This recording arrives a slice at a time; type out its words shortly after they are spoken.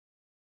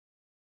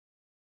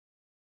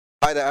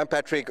Hi there, I'm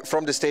Patrick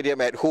from the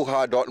stadium at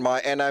Hoohaa.my,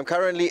 and I'm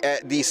currently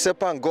at the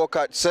Sepang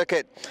Go-Kart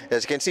circuit.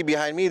 As you can see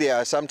behind me, there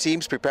are some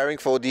teams preparing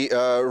for the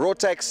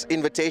Rotax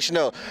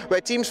Invitational,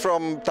 where teams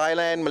from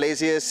Thailand,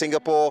 Malaysia,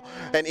 Singapore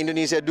and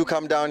Indonesia do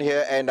come down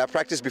here and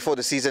practice before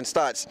the season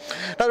starts.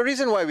 Now the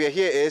reason why we're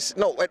here is,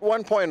 at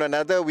one point or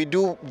another we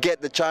do get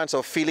the chance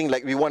of feeling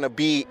like we want to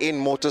be in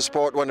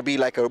motorsport, want to be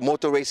like a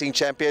motor racing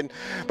champion.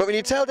 But when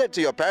you tell that to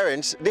your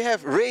parents, they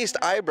have raised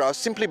eyebrows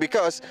simply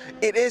because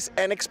it is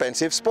an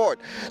expensive sport.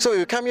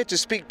 So we come here to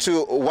speak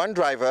to one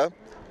driver,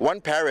 one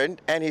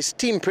parent and his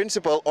team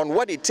principal on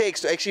what it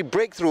takes to actually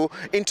break through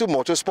into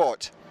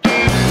motorsport.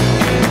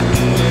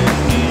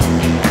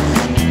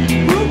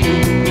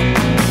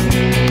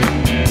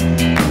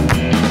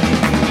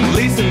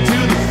 Listen to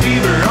the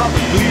fever of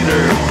the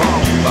bleeder.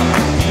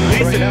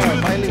 Right now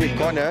I'm finally with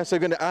Conor, so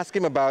we're going to ask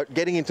him about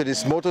getting into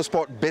this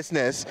motorsport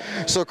business.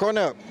 So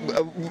Conor,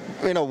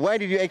 why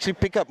did you actually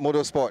pick up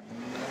motorsport?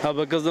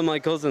 Because of my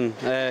cousin.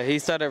 He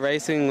started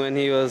racing when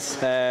he was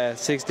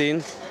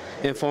 16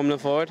 in Formula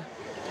Ford,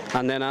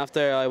 and then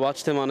after I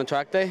watched him on a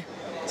track day,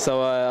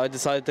 so I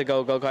decided to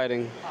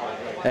go-karting.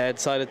 I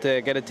decided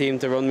to get a team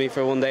to run me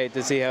for one day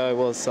to see how it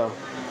was.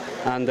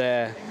 And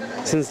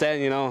since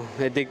then,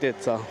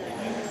 addicted. So.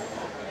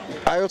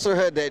 I also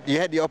heard that you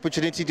had the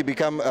opportunity to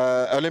become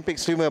an Olympic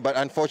swimmer, but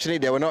unfortunately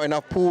there were not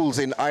enough pools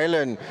in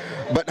Ireland.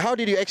 But how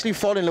did you actually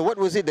fall in love? What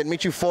was it that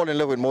made you fall in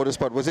love with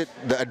motorsport? Was it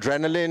the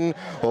adrenaline,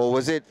 or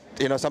was it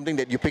something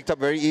that you picked up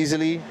very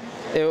easily?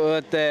 It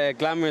was the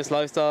glamorous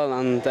lifestyle,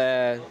 and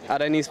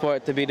at any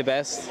sport to be the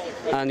best,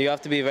 and you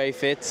have to be very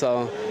fit.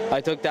 So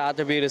I took the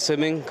attribute of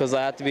swimming because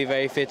I had to be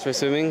very fit for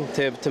swimming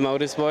to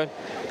motorsport.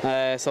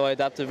 So I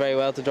adapted very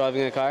well to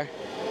driving a car.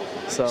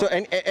 So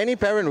any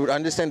parent would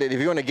understand that if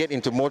you want to get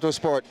into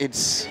motorsport,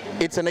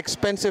 it's an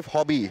expensive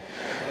hobby,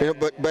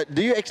 but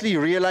do you actually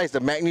realize the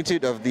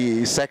magnitude of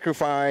the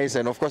sacrifice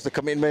and of course the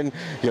commitment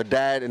your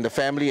dad and the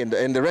family and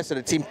the rest of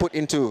the team put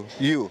into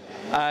you?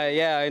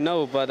 Yeah, I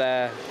know, but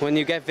when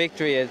you get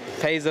victory, it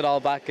pays it all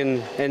back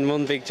in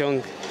one big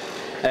chunk.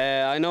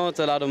 I know it's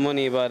a lot of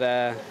money, but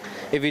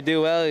if you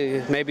do well,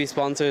 maybe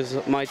sponsors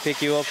might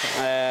pick you up.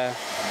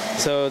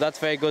 So that's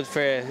very good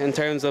in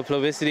terms of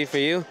publicity for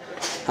you,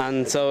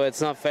 and so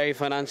it's not very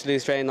financially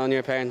strained on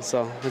your parents.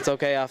 So it's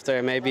okay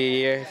after maybe a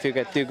year if you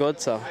do good.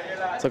 So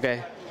it's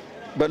okay.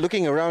 But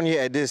looking around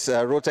here at this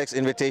Rotax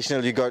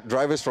Invitational, you got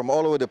drivers from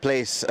all over the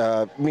place.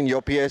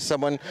 Your peers,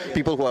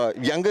 people who are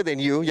younger than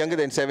you, younger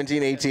than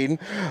 17, 18,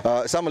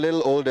 some a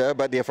little older,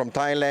 but they're from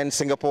Thailand,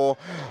 Singapore.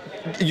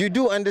 You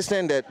do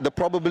understand that the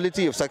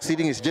probability of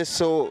succeeding is just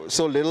so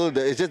little.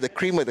 It's just the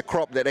cream of the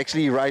crop that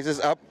actually rises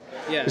up.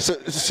 Yeah.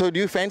 So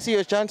do you fancy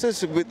your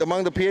chances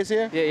among the peers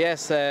here? Yeah,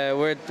 yes,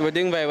 we're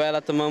doing very well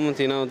at the moment.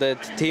 The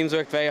teams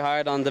work very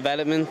hard on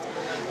development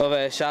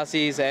of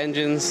chassis,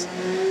 engines,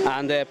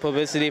 and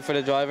publicity for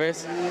the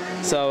drivers.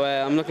 So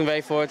I'm looking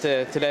very forward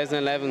to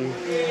 2011.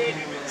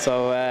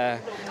 So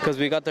because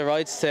we got the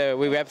rights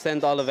we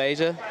represent all of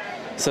Asia,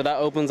 so that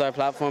opens our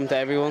platform to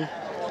everyone.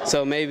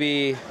 So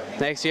maybe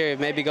next year,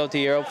 maybe go to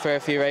Europe for a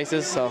few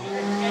races. So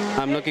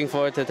I'm looking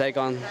forward to take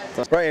on.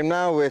 Right, I'm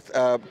now with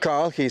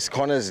Carl. He's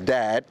Conor's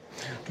dad,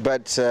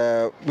 but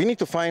we need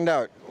to find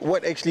out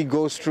what actually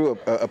goes through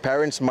a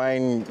parent's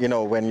mind,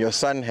 when your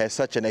son has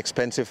such an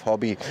expensive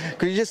hobby.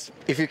 Could you just,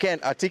 if you can,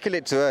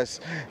 articulate to us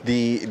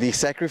the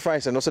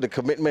sacrifice and also the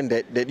commitment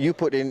that you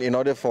put in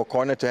order for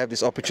Conor to have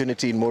this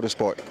opportunity in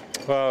motorsport?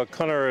 Well,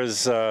 Conor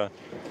is, I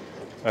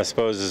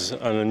suppose, is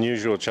an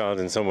unusual child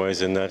in some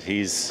ways in that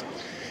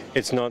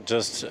it's not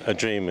just a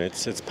dream,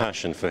 it's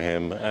passion for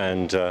him,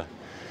 and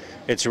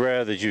it's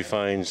rare that you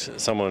find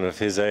someone of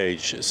his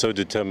age so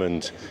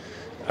determined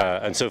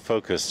and so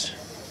focused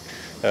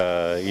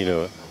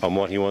on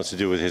what he wants to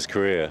do with his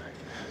career.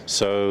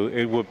 So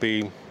it would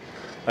be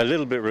a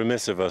little bit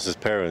remiss of us as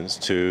parents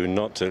to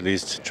not at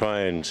least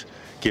try and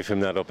give him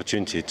that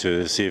opportunity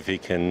to see if he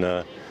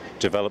can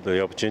develop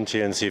the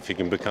opportunity and see if he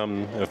can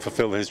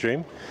fulfill his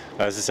dream.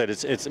 As I said,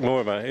 it's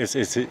more about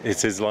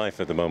it's his life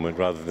at the moment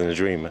rather than a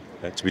dream,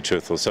 to be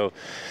truthful. So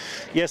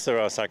yes, there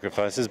are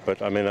sacrifices,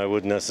 but I mean I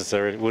wouldn't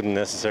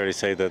necessarily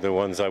say that the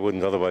ones I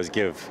wouldn't otherwise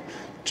give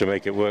to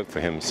make it work for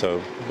him.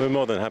 So we're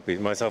more than happy,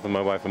 myself and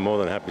my wife are more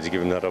than happy to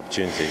give him that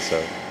opportunity.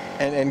 So.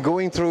 And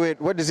going through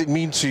it, what does it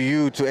mean to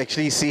you to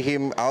actually see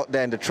him out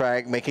there in the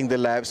track, making the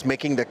laps,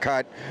 making the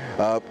cut,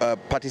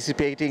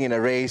 participating in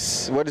a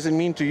race? What does it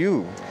mean to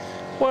you?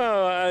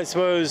 Well, I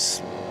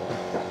suppose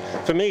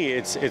for me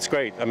it's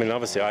great. I mean,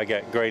 obviously I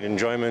get great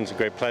enjoyment,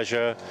 great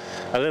pleasure,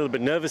 a little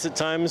bit nervous at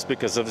times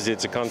because obviously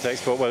it's a contact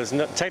sport. Well,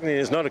 technically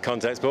it's not a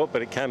contact sport,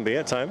 but it can be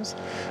at times.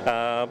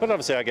 But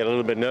obviously I get a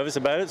little bit nervous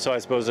about it, so I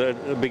suppose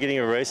at the beginning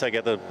of a race I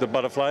get the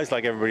butterflies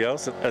like everybody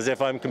else, as if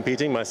I'm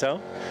competing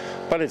myself.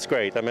 But it's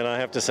great. I mean, I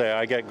have to say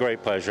I get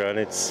great pleasure, and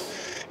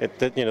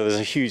there's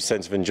a huge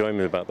sense of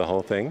enjoyment about the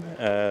whole thing.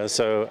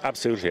 So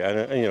absolutely,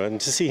 and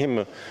to see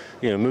him,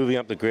 moving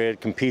up the grid,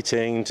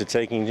 competing, to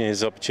taking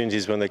his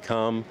opportunities when they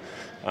come.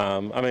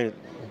 I mean,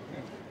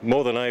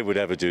 more than I would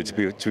ever do, to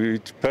be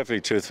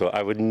perfectly truthful.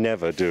 I would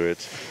never do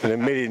it in a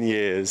million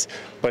years.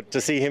 But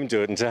to see him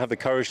do it and to have the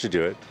courage to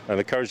do it and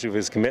the courage of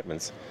his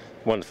commitments,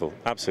 wonderful,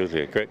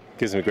 absolutely, great,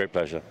 gives me great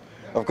pleasure.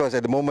 Of course,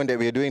 at the moment that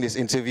we are doing this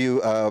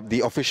interview,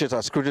 the officials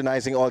are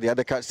scrutinizing all the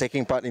other cars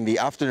taking part in the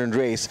afternoon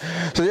race.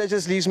 So that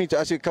just leaves me to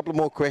ask you a couple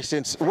more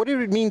questions. What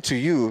did it mean to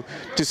you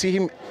to see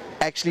him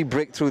actually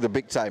break through the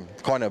big time?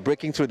 Conor,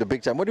 breaking through the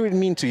big time. What did it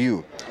mean to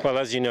you? Well,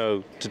 as you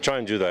know, to try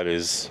and do that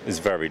is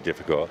very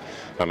difficult.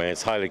 I mean,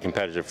 it's highly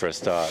competitive for a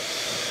start.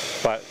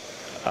 But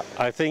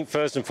I think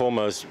first and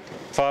foremost,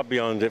 far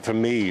beyond it for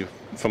me,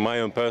 for my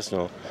own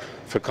personal,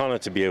 for Conor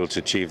to be able to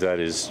achieve that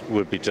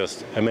would be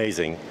just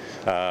amazing.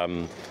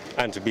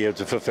 And to be able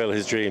to fulfill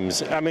his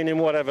dreams. I mean, in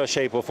whatever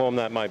shape or form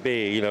that might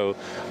be. You know,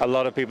 a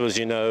lot of people, as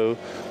you know,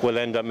 will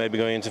end up maybe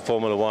going into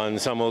Formula One.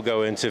 Some will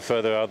go into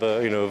further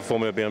other, you know,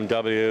 Formula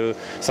BMW.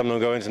 Some will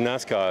go into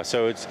NASCAR.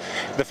 So it's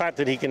the fact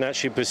that he can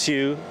actually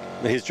pursue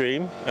his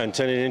dream and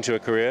turn it into a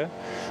career.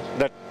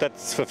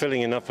 That's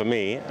fulfilling enough for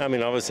me. I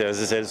mean, obviously,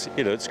 as I said,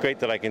 you know, it's great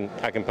that I can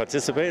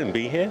participate and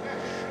be here.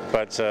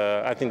 But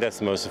I think that's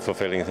the most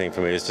fulfilling thing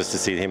for me, is just to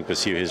see him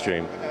pursue his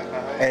dream.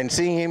 And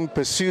seeing him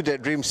pursue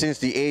that dream since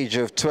the age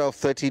of 12,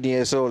 13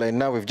 years old, and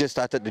now we've just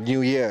started the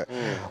new year.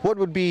 What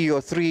would be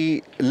your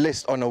 3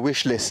 list on a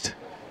wish list?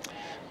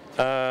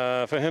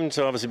 For him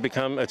to obviously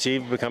become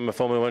a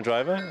Formula One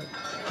driver,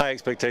 high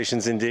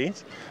expectations indeed.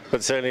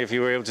 But certainly if you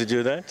were able to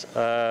do that,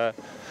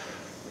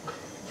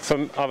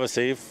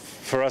 obviously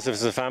for us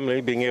as a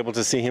family, being able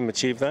to see him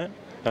achieve that,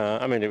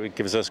 I mean, it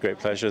gives us great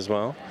pleasure as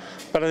well.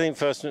 But I think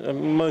first,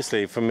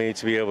 mostly for me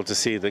to be able to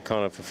see that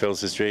Conor fulfills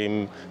his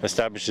dream,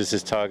 establishes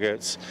his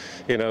targets.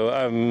 You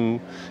know,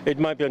 it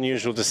might be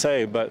unusual to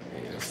say, but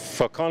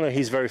for Conor,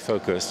 he's very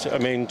focused. I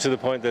mean, to the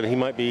point that he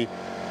might be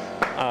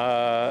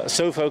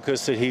so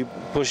focused that he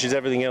pushes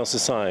everything else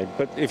aside.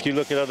 But if you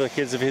look at other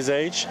kids of his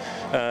age,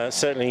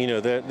 certainly, you know,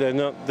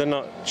 they're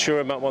not sure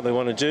about what they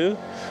want to do,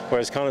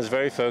 whereas Conor's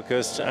very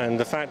focused, and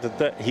the fact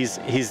that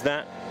he's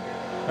that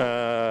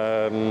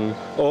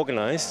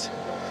organized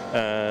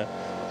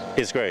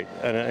is great.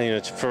 And you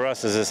know, for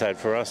us, as I said,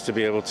 for us to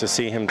be able to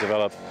see him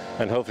develop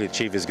and hopefully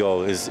achieve his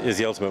goal is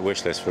the ultimate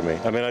wish list for me.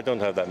 I mean, I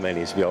don't have that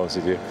many, to be honest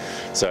with you.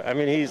 So I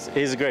mean,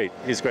 he's great,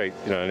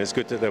 you know, and it's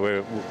good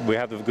that we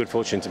have the good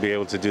fortune to be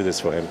able to do this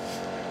for him.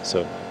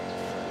 So.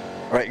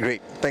 All right,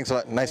 great. Thanks a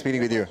lot. Nice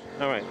meeting with you.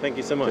 All right, thank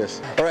you so much.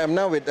 Yes. All right, I'm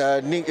now with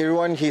Nick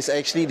Irwan. He's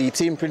actually the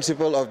team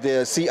principal of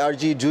the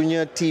CRG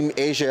Junior Team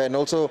Asia, and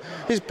also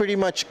he's pretty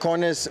much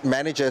Conor's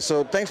manager.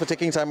 So thanks for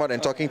taking time out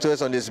and talking to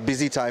us on this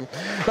busy time.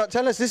 Now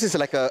tell us, this is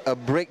like a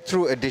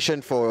breakthrough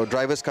edition for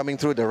drivers coming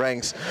through the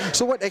ranks.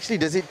 So what actually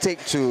does it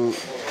take to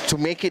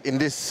make it in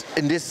this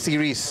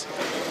series?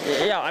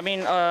 Yeah, I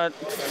mean,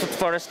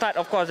 for a start,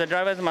 of course, the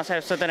drivers must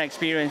have certain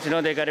experience. You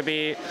know, they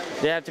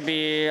have to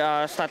be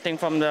starting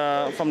from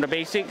the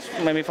basics,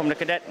 maybe from the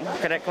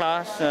cadet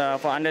class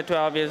for under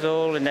 12 years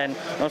old, and then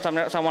you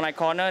know, someone like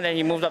Conor, then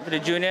he moves up to the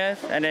juniors,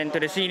 and then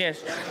to the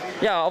seniors.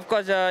 Yeah, of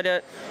course,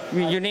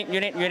 you need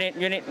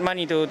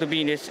money to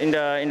be in this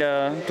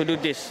to do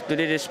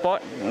this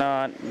sport.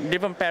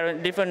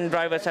 Different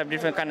drivers have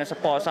different kind of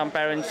support. Some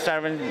parents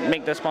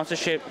make the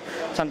sponsorship.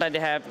 Sometimes they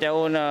have their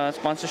own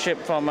sponsorship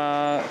from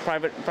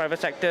private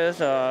sectors,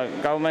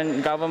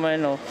 government.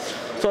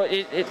 So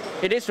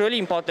it is really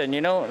important,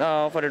 you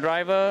know, for the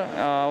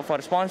driver, for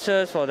the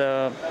sponsors, for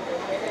the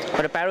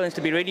parents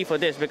to be ready for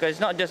this, because it's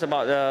not just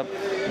about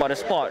the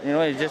sport, you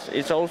know.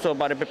 It's also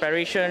about the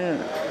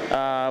preparation,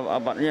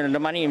 about, you know, the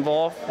money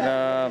involved,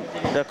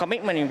 the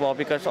commitment involved,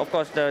 because of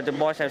course the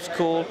boys have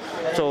school.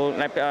 So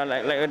like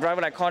a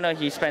driver like Conor,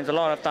 he spends a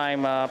lot of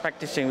time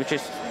practicing, which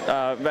is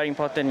very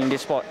important in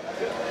this sport.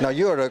 Now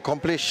you're an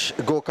accomplished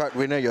go-kart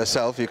winner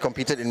yourself. You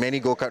competed in many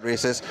go-kart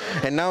races,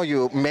 and now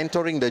you're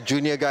mentoring the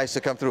junior guys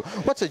to come through.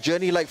 What's a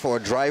journey like for a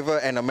driver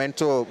and a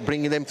mentor,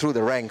 bringing them through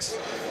the ranks?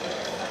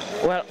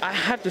 Well, I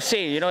have to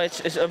say, you know,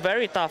 it's a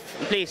very tough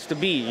place to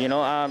be, you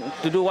know,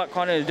 to do what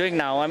Conor is doing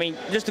now. I mean,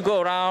 just to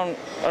go around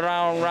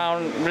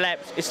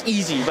laps is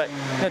easy, but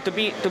you know, to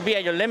be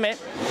at your limit,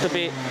 to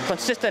be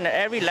consistent at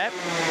every lap,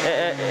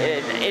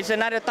 it's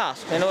another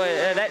task. You know,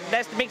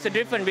 that makes a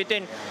difference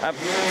between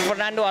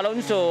Fernando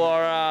Alonso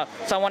or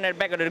someone at the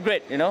back of the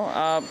grid, you know.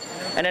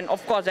 And then,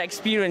 of course, the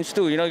experience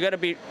too. You know, you got to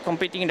be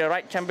competing in the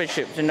right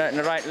championships, in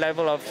the right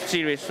level of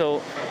series.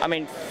 So, I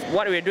mean,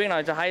 what we're doing now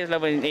is the highest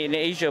level in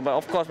Asia, but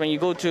of course, when you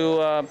go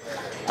to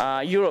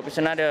Europe, it's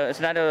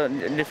another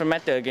different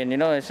matter again. You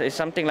know, it's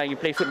something like you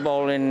play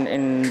football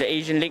in the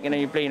Asian League and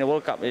then you play in the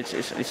World Cup.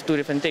 It's two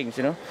different things,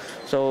 you know.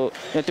 So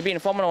you know, to be in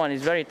Formula One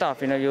is very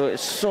tough. You know,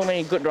 so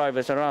many good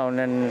drivers around,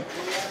 and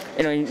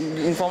you know,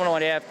 in Formula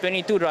One they have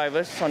 22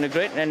 drivers on the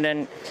grid, and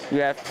then you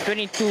have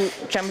 22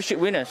 championship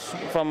winners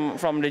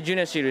from the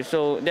junior series.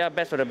 So they are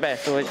best of the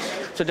best. So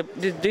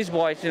these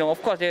boys, you know,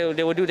 of course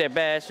they will do their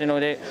best. You know,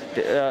 you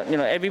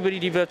know, everybody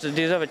deserves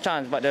a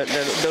chance, but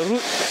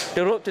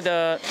the road to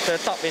the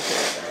top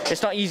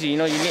is not easy. You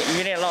know,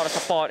 you need a lot of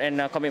support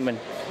and commitment.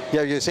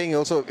 Yeah, you're saying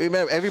also,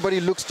 remember, everybody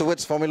looks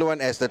towards Formula One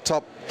as the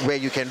top where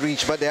you can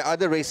reach, but there are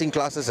other racing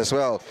classes as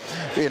well,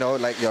 you know,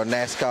 like your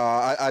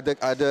NASCAR,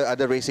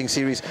 other racing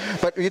series.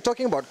 But you're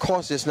talking about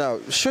cost just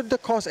now. Should the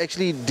cost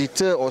actually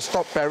deter or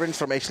stop parents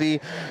from actually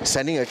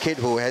sending a kid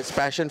who has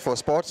passion for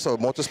sports or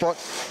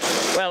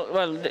motorsports?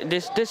 Well,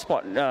 this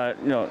sport, you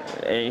know,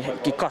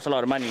 it costs a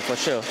lot of money for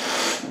sure.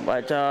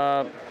 But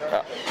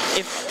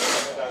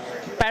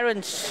if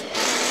parents,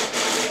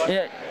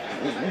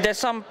 there's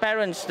some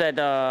parents that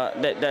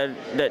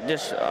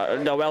just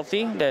they're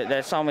wealthy.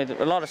 There's some with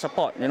a lot of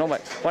support, you know.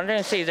 But what I'm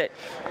trying to say is that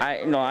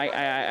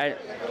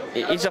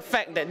it's a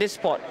fact that this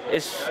sport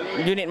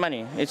you need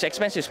money. It's an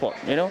expensive sport,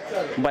 you know.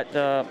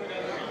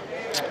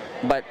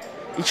 But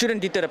it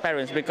shouldn't deter the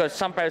parents, because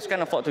some parents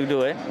can afford to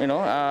do it, you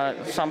know.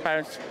 Some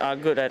parents are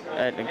good at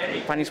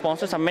finding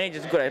sponsors, some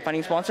managers are good at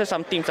finding sponsors,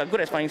 some teams are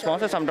good at finding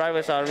sponsors, some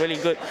drivers are really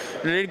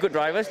good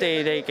drivers,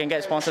 they can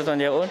get sponsors on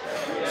their own.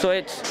 So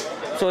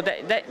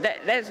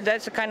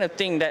that's the kind of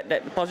thing,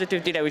 that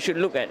positivity that we should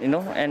look at, you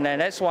know, and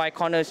that's why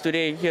Conor is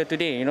here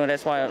today, you know.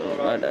 That's why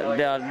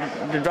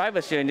the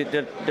drivers here,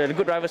 the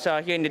good drivers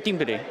are here in the team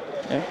today.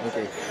 Yeah?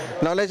 Okay.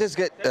 Now let's just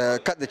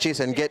cut the chase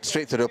and get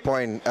straight to the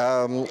point.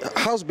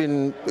 How's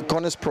been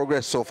Conor's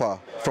progress so far,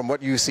 from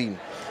what you've seen?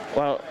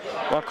 Well,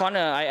 Conor,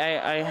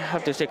 I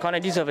have to say, Conor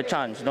deserves a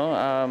chance. You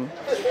know,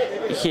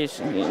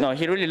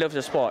 he really loves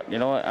the sport. You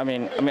know, I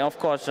mean, of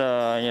course, you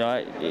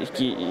know,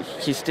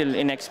 he's still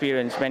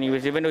inexperienced many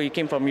ways. Even though he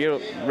came from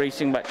Europe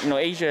racing, but you know,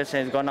 Asia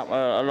has gone up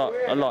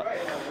a lot.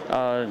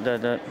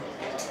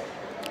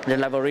 The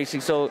level of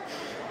racing. So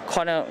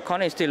Conor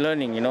is still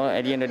learning. You know,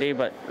 at the end of the day.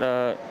 But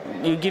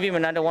you give him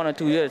another 1 or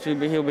 2 years, he'll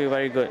be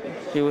very good.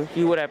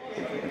 He would have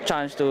a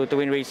chance to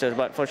win races.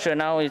 But for sure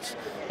now it's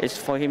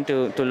for him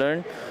to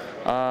learn.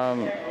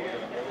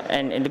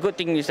 And the good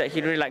thing is that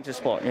he really likes the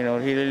sport. You know,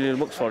 he really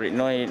works for it. You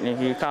know,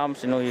 he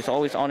comes. You know, he's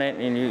always on it,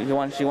 and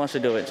he wants to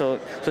do it. So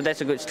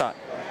that's a good start.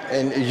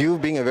 And you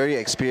being a very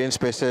experienced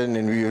person,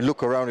 and you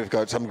look around, we've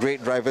got some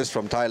great drivers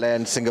from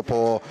Thailand,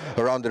 Singapore,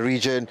 around the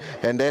region,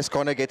 and there's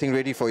Conor getting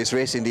ready for his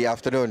race in the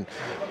afternoon.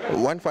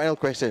 One final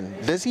question: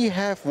 does he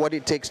have what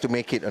it takes to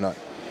make it or not?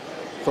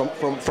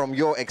 From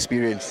your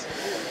experience.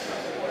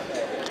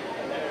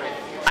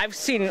 I've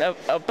seen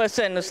a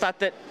person who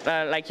started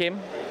like him,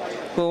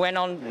 who went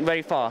on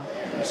very far.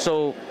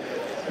 So,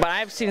 but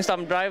I've seen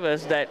some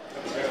drivers that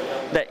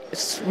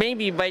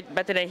maybe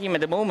better than him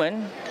at the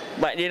moment,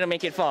 but didn't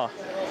make it far.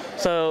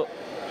 So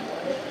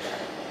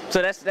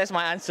that's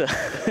my answer.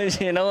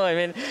 You know, I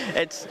mean,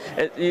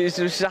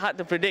 it's hard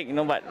to predict, you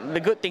know. But the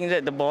good thing is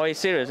that the boy is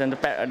serious, and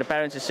the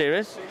parents are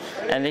serious,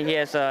 and he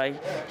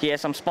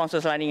has some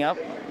sponsors lining up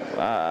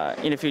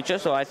in the future.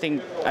 So I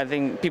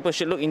think people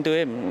should look into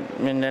him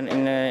in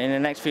the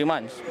next few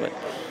months.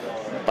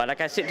 But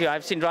like I said to you,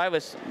 I've seen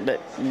drivers that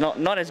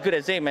not as good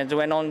as him, and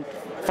went on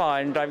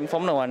far in driving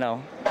Formula One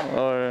now,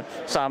 or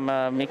some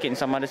make it in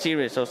some other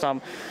series, or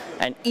some,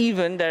 and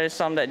even there is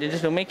some that they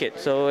just don't make it.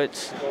 So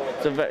it's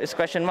a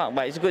question mark,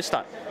 but it's a good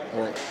start.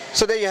 Right.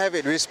 So there you have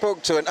it. We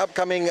spoke to an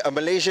upcoming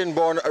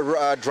Malaysian-born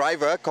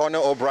driver, Conor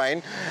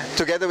O'Byrne,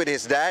 together with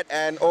his dad,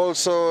 and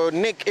also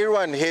Nick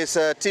Irwan, his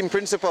team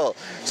principal.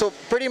 So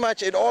pretty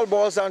much it all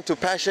boils down to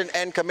passion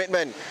and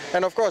commitment,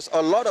 and of course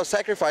a lot of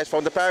sacrifice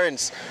from the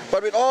parents.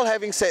 But with all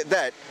having said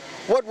that,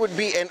 what would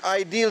be an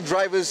ideal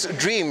driver's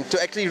dream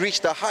to actually reach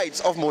the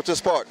heights of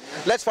motorsport?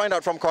 Let's find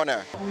out from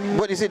Conor.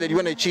 What is it that you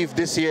want to achieve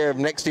this year,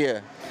 next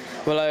year?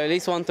 Well, I at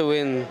least want to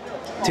win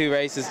 2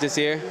 races this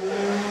year,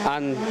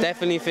 and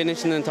definitely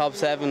finishing in top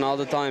 7 all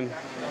the time,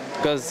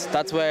 because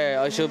that's where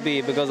I should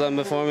be, because I'm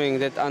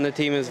performing, and the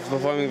team is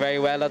performing very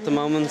well at the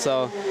moment.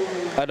 So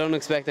I don't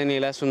expect any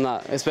less from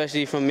that,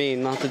 especially from me,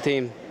 not the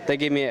team. They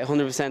give me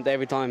 100%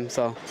 every time.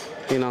 So,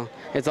 you know,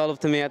 it's all up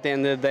to me at the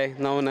end of the day,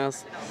 no one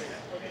else.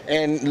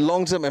 And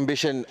long-term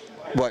ambition,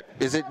 what?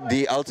 Is it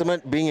the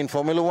ultimate, being in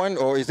Formula One,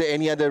 or is there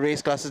any other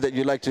race classes that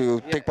you'd like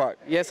to take part?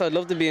 Yes, I'd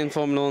love to be in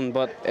Formula One,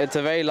 but it's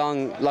a very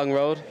long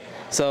road.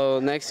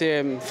 So next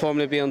year,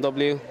 Formula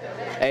BMW,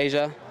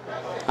 Asia,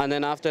 and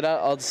then after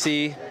that, I'll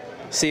see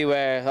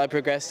where I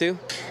progress to,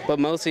 but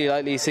mostly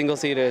likely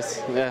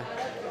single-seaters, yeah.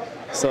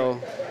 So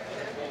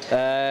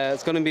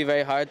it's going to be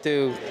very hard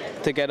to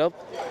get up,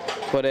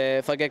 but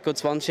if I get good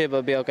sponsorship,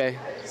 I'll be okay.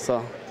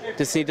 So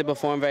just need to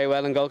perform very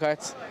well in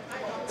go-karts.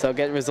 So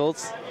get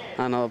results,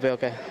 and I'll be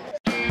okay.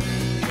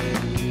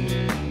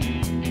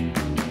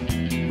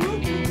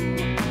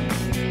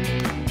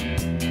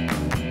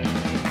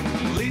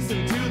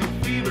 Listen to the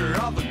fever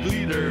of the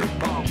glitter.